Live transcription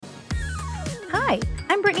Hi,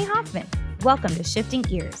 I'm Brittany Hoffman. Welcome to Shifting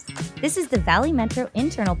Gears. This is the Valley Metro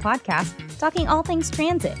internal podcast talking all things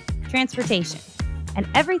transit, transportation, and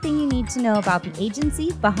everything you need to know about the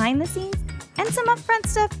agency behind the scenes and some upfront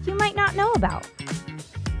stuff you might not know about.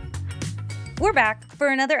 We're back for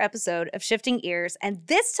another episode of Shifting Gears, and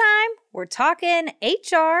this time we're talking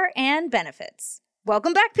HR and benefits.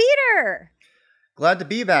 Welcome back, Peter! Glad to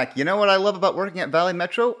be back. You know what I love about working at Valley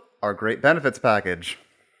Metro? Our great benefits package.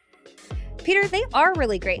 Peter, they are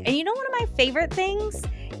really great. And you know, one of my favorite things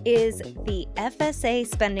is the FSA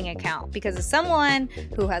spending account, because as someone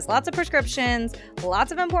who has lots of prescriptions,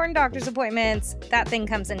 lots of important doctor's appointments, that thing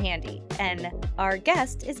comes in handy. And our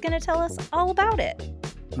guest is going to tell us all about it.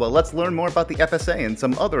 Well, let's learn more about the FSA and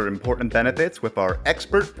some other important benefits with our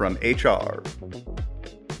expert from HR.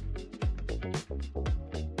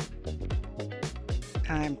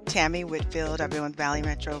 I'm Tammie Whitfield. I've been with Valley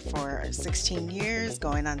Metro for 16 years,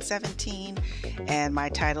 going on 17, and my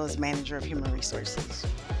title is Manager of Human Resources.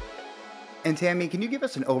 And Tammie, can you give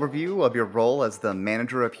us an overview of your role as the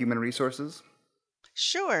Manager of Human Resources?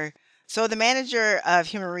 Sure. So the Manager of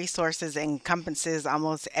Human Resources encompasses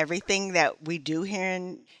almost everything that we do here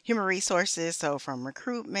in Human Resources, so from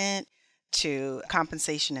recruitment to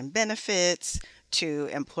compensation and benefits, to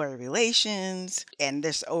employee relations, and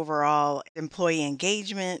this overall employee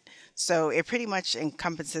engagement. So it pretty much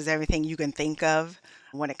encompasses everything you can think of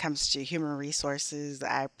when it comes to human resources.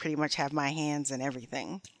 I pretty much have my hands in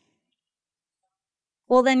everything.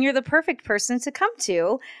 Well, then you're the perfect person to come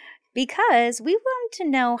to, because we want to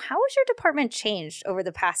know, how has your department changed over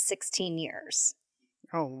the past 16 years?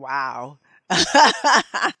 Oh, wow.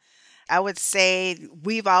 I would say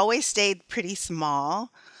we've always stayed pretty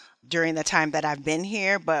small during the time that I've been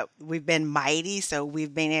here, but we've been mighty. So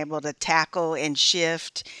we've been able to tackle and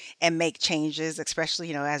shift and make changes,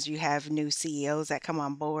 especially, as you have new CEOs that come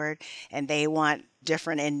on board and they want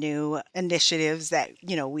different and new initiatives that,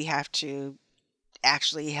 we have to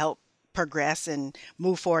actually help progress and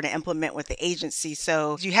move forward and implement with the agency.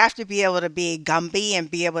 So you have to be able to be Gumby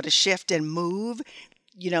and be able to shift and move,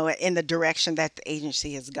 in the direction that the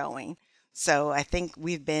agency is going. So I think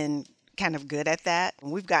we've been kind of good at that.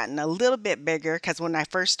 We've gotten a little bit bigger, because when I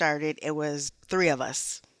first started, it was 3 of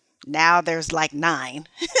us. Now there's like 9.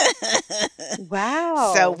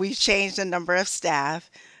 Wow. So we've changed the number of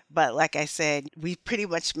staff. But like I said, we pretty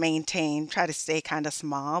much try to stay kind of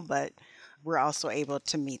small, but we're also able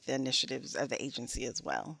to meet the initiatives of the agency as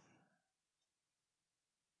well.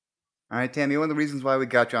 All right, Tammie, one of the reasons why we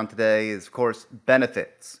got you on today is, of course,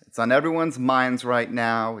 benefits. It's on everyone's minds right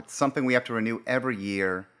now. It's something we have to renew every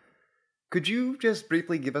year. Could you just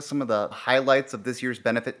briefly give us some of the highlights of this year's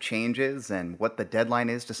benefit changes and what the deadline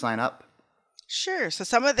is to sign up? Sure. So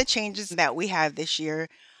some of the changes that we have this year,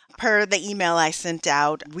 per the email I sent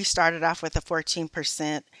out, we started off with a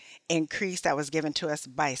 14% increase that was given to us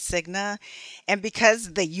by Cigna. And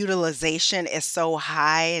because the utilization is so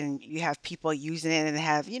high and you have people using it and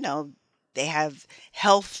have, they have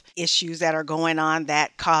health issues that are going on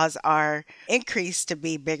that cause our increase to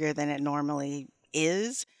be bigger than it normally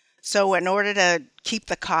is. So in order to keep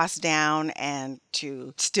the costs down and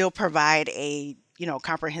to still provide a,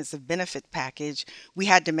 comprehensive benefit package, we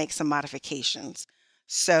had to make some modifications.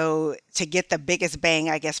 So to get the biggest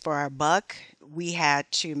bang, I guess, for our buck, we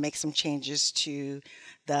had to make some changes to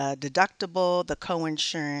the deductible, the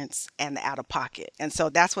co-insurance, and the out-of-pocket. And so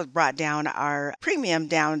that's what brought down our premium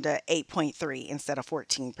down to 8.3 instead of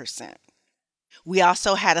 14%. We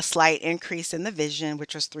also had a slight increase in the vision,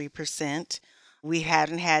 which was 3%. We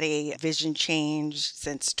hadn't had a vision change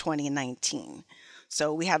since 2019.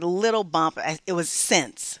 So we had a little bump. It was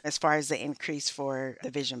cents as far as the increase for the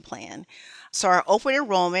vision plan. So our open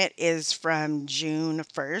enrollment is from June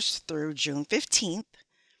 1st through June 15th.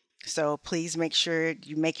 So please make sure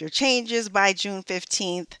you make your changes by June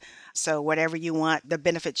 15th. So whatever you want, the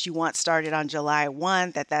benefits you want started on July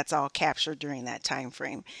 1, that's all captured during that time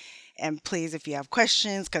frame. And please, if you have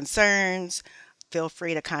questions, concerns, feel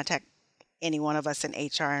free to contact any one of us in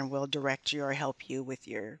HR and we'll direct you or help you with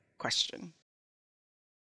your question.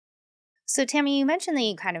 So Tammie, you mentioned that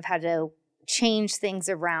you kind of had to change things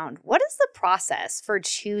around. What is the process for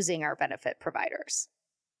choosing our benefit providers?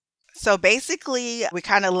 So basically, we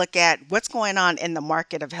kind of look at what's going on in the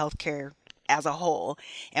market of healthcare as a whole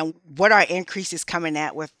and what our increases coming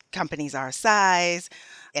at with companies our size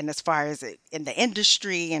and as far as in the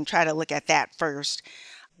industry, and try to look at that first.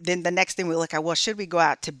 Then the next thing we look at, well, should we go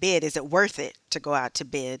out to bid? Is it worth it to go out to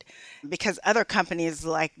bid? Because other companies,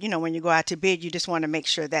 like, when you go out to bid, you just want to make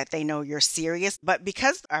sure that they know you're serious. But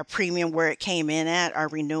because our premium, where it came in at, our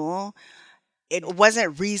renewal, it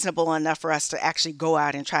wasn't reasonable enough for us to actually go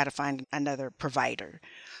out and try to find another provider.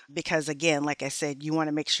 Because again, like I said, you want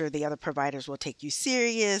to make sure the other providers will take you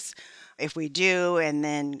serious if we do. And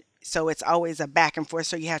then, so it's always a back and forth.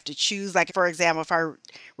 So you have to choose, like, for example, if our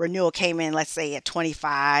renewal came in, let's say at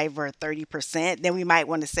 25 or 30%, then we might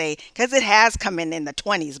want to say, because it has come in the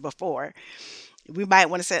 20s before, we might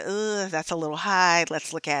want to say, that's a little high.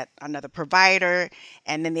 Let's look at another provider.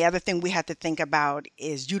 And then the other thing we have to think about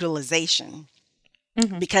is utilization,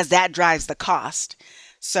 because that drives the cost.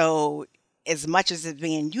 So as much as it's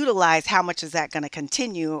being utilized, how much is that going to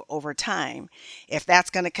continue over time? If that's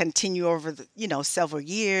going to continue over several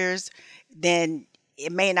years, then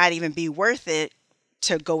it may not even be worth it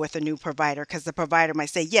to go with a new provider, because the provider might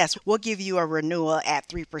say, yes, we'll give you a renewal at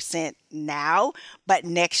 3% now, but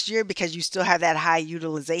next year, because you still have that high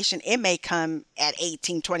utilization, it may come at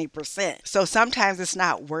 18-20%. So sometimes it's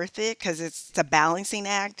not worth it because it's a balancing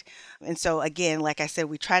act. And so again, like I said,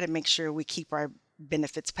 we try to make sure we keep our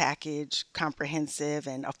benefits package comprehensive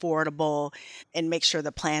and affordable, and make sure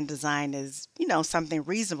the plan design is, something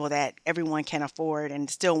reasonable that everyone can afford and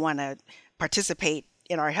still want to participate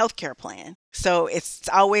in our healthcare plan. So it's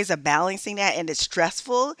always a balancing act, and it's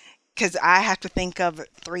stressful because I have to think of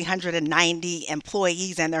 390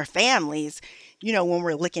 employees and their families, when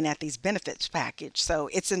we're looking at these benefits package. So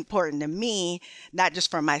it's important to me, not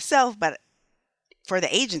just for myself, but for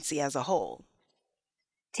the agency as a whole.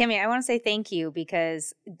 Tammie, I want to say thank you,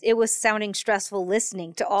 because it was sounding stressful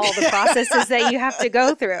listening to all the processes that you have to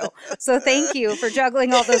go through. So thank you for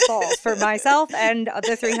juggling all those balls for myself and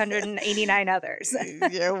the 389 others.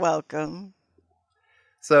 You're welcome.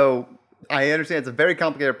 So I understand it's a very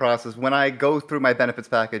complicated process. When I go through my benefits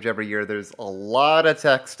package every year, there's a lot of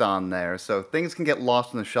text on there, so things can get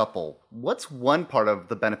lost in the shuffle. What's one part of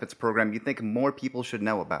the benefits program you think more people should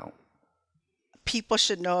know about? People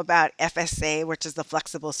should know about FSA, which is the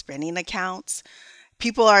flexible spending accounts.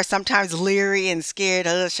 People are sometimes leery and scared,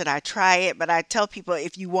 should I try it? But I tell people,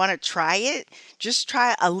 if you want to try it, just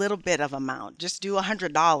try a little bit of amount. Just do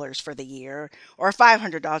 $100 for the year or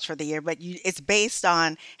 $500 for the year. But it's based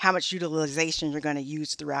on how much utilization you're going to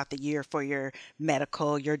use throughout the year for your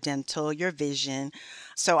medical, your dental, your vision.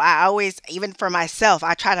 So I always, even for myself,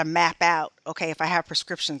 I try to map out, okay, if I have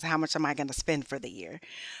prescriptions, how much am I going to spend for the year?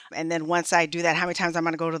 And then once I do that, how many times I'm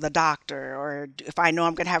going to go to the doctor, or if I know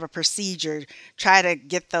I'm going to have a procedure, try to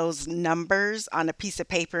get those numbers on a piece of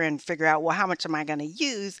paper and figure out, well, how much am I going to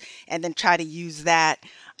use? And then try to use that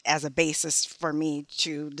as a basis for me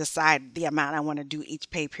to decide the amount I want to do each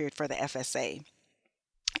pay period for the FSA.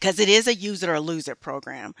 Because it is a use it or lose it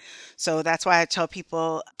program. So that's why I tell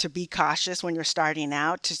people to be cautious when you're starting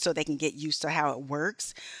out, so they can get used to how it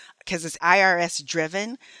works. Because it's IRS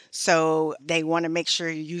driven. So they want to make sure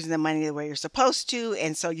you're using the money the way you're supposed to.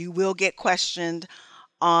 And so you will get questioned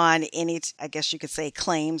on any, I guess you could say,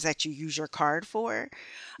 claims that you use your card for.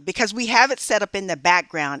 Because we have it set up in the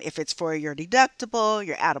background, if it's for your deductible,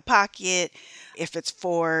 your out of pocket, if it's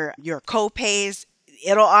for your co-pays,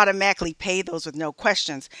 it'll automatically pay those with no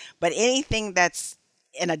questions. But anything that's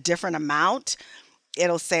in a different amount,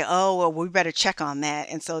 it'll say, oh, well, we better check on that.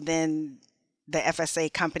 And so then the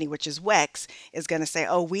FSA company, which is WEX, is going to say,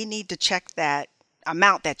 oh, we need to check that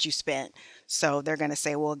amount that you spent. So they're going to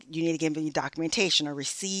say, well, you need to give me documentation, a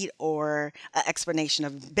receipt, or an explanation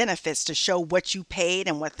of benefits to show what you paid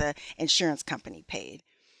and what the insurance company paid.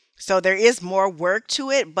 So there is more work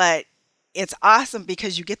to it, but it's awesome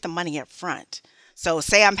because you get the money up front. So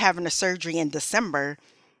say I'm having a surgery in December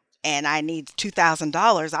and I need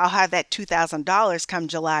 $2,000, I'll have that $2,000 come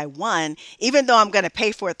July 1, even though I'm going to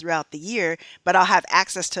pay for it throughout the year, but I'll have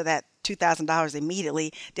access to that $2,000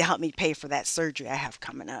 immediately to help me pay for that surgery I have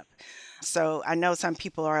coming up. So I know some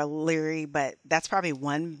people are leery, but that's probably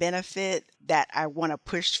one benefit that I want to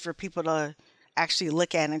push for people to actually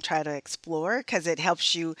look at and try to explore, because it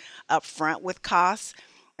helps you up front with costs.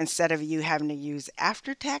 Instead of you having to use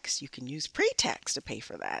after tax, you can use pre-tax to pay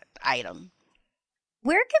for that item.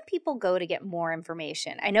 Where can people go to get more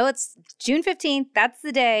information? I know it's June 15th. That's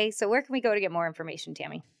the day. So where can we go to get more information,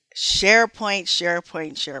 Tammie? SharePoint.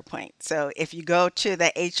 So if you go to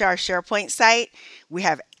the HR SharePoint site, we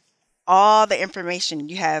have all the information.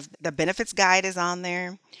 You have the benefits guide is on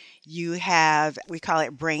there. You have, we call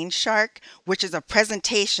it Brain Shark, which is a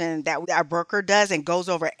presentation that our broker does and goes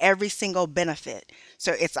over every single benefit.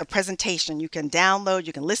 So it's a presentation you can download,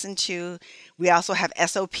 you can listen to. We also have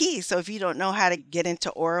SOPs. So if you don't know how to get into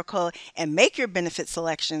Oracle and make your benefit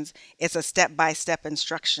selections, it's a step-by-step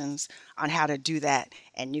instructions on how to do that.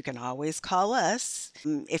 And you can always call us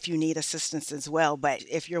if you need assistance as well. But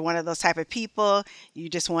if you're one of those type of people, you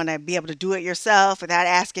just want to be able to do it yourself without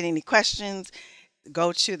asking any questions,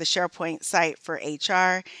 go to the SharePoint site for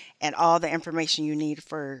HR, and all the information you need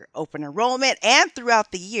for open enrollment and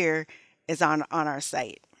throughout the year is on our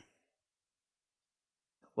site.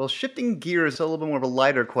 Well, shifting gears to a little bit more of a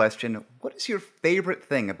lighter question, what is your favorite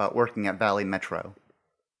thing about working at Valley Metro?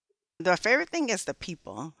 The favorite thing is the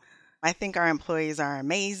people. I think our employees are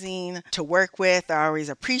amazing to work with. They're always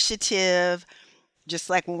appreciative. Just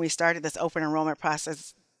like when we started this open enrollment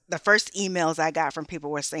process, the first emails I got from people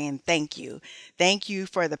were saying, thank you. Thank you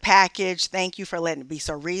for the package. Thank you for letting it be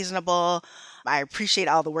so reasonable. I appreciate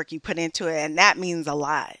all the work you put into it. And that means a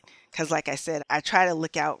lot. Because like I said, I try to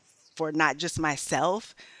look out for not just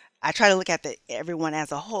myself. I try to look at everyone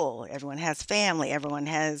as a whole. Everyone has family. Everyone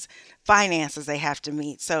has finances they have to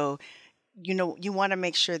meet. So, you want to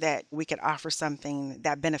make sure that we can offer something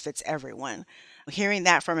that benefits everyone. Hearing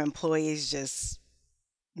that from employees just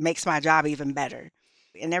makes my job even better.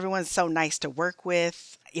 And everyone's so nice to work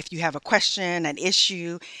with. If you have a question, an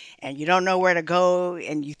issue, and you don't know where to go,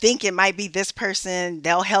 and you think it might be this person,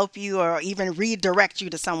 they'll help you or even redirect you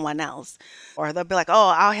to someone else. Or they'll be like,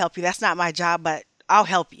 oh, I'll help you. That's not my job, but I'll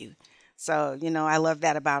help you. So, I love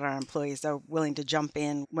that about our employees. They're willing to jump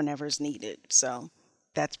in whenever it's needed. So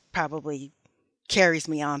that's probably carries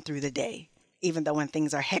me on through the day, even though when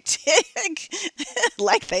things are hectic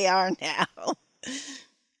like they are now.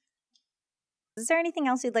 Is there anything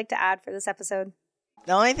else you'd like to add for this episode?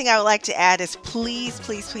 The only thing I would like to add is please,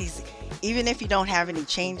 even if you don't have any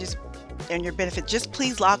changes in your benefit, just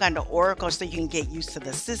please log on to Oracle so you can get used to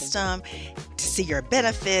the system, to see your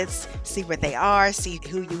benefits, see what they are, see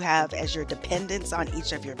who you have as your dependents on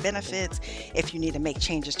each of your benefits. If you need to make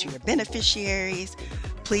changes to your beneficiaries,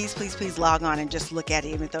 please log on and just look at it,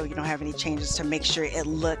 even though you don't have any changes, to make sure it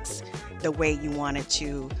looks the way you want it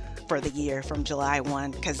to for the year from July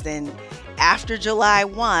 1, because then after July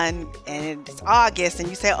 1 and it's August and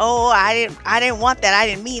you say, oh, I didn't want that, I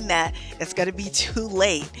didn't mean that, it's going to be too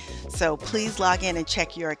late. So please log in and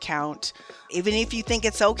check your account. Even if you think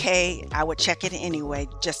it's okay, I would check it anyway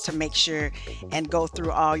just to make sure and go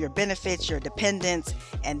through all your benefits, your dependents,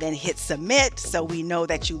 and then hit submit so we know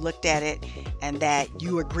that you looked at it and that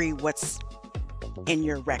you agree what's in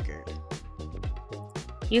your record.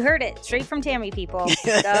 You heard it straight from Tammie, people.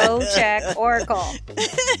 Go check Oracle.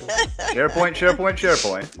 SharePoint.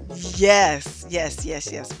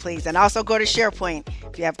 Yes, please. And also go to SharePoint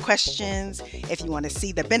if you have questions, if you want to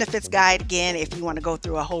see the benefits guide again, if you want to go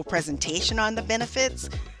through a whole presentation on the benefits,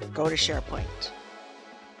 go to SharePoint.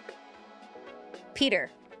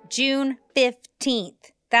 Peter, June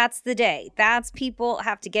 15th. That's the day. That's people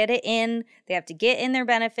have to get it in. They have to get in their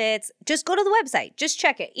benefits. Just go to the website. Just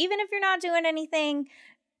check it. Even if you're not doing anything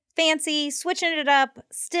fancy, switching it up,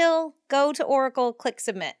 still go to Oracle, click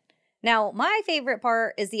submit. Now, my favorite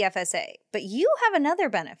part is the FSA, but you have another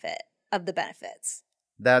benefit of the benefits.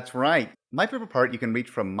 That's right. My favorite part you can reach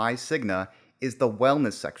from My Cigna is the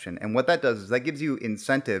wellness section. And what that does is that gives you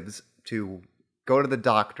incentives to go to the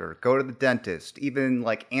doctor, go to the dentist, even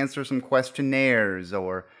like answer some questionnaires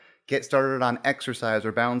or get started on exercise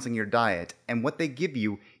or balancing your diet. And what they give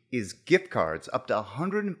you is gift cards up to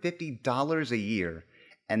 $150 a year.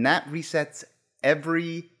 And that resets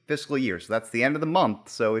every fiscal year. So that's the end of the month.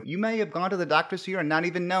 So you may have gone to the doctor this year and not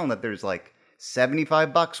even known that there's like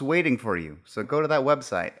 $75 waiting for you. So go to that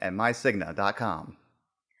website at mycigna.com.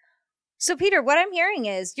 So Peter, what I'm hearing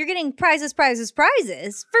is you're getting prizes for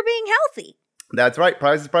being healthy. That's right.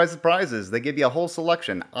 Prizes. They give you a whole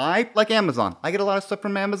selection. I like Amazon. I get a lot of stuff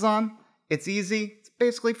from Amazon. It's easy. It's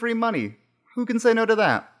basically free money. Who can say no to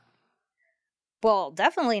that? Well,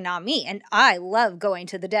 definitely not me. And I love going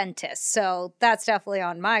to the dentist. So that's definitely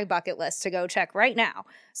on my bucket list to go check right now.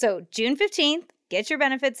 So June 15th, get your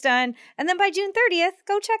benefits done. And then by June 30th,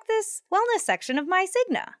 go check this wellness section of My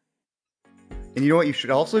Cigna. And you know what you should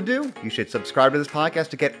also do? You should subscribe to this podcast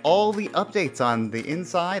to get all the updates on the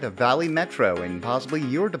inside of Valley Metro, and possibly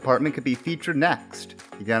your department could be featured next.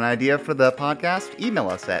 You got an idea for the podcast? Email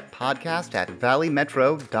us at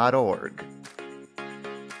podcast@valleymetro.org.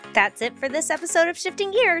 That's it for this episode of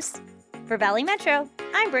Shifting Gears. For Valley Metro,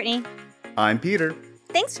 I'm Brittany. I'm Peter.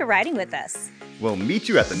 Thanks for riding with us. We'll meet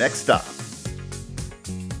you at the next stop.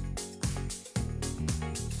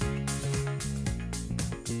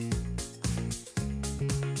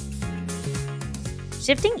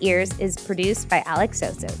 Shifting Gears is produced by Alex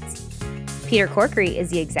Sosotes. Peter Corkery is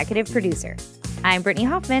the executive producer. I'm Brittany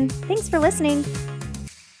Hoffman. Thanks for listening.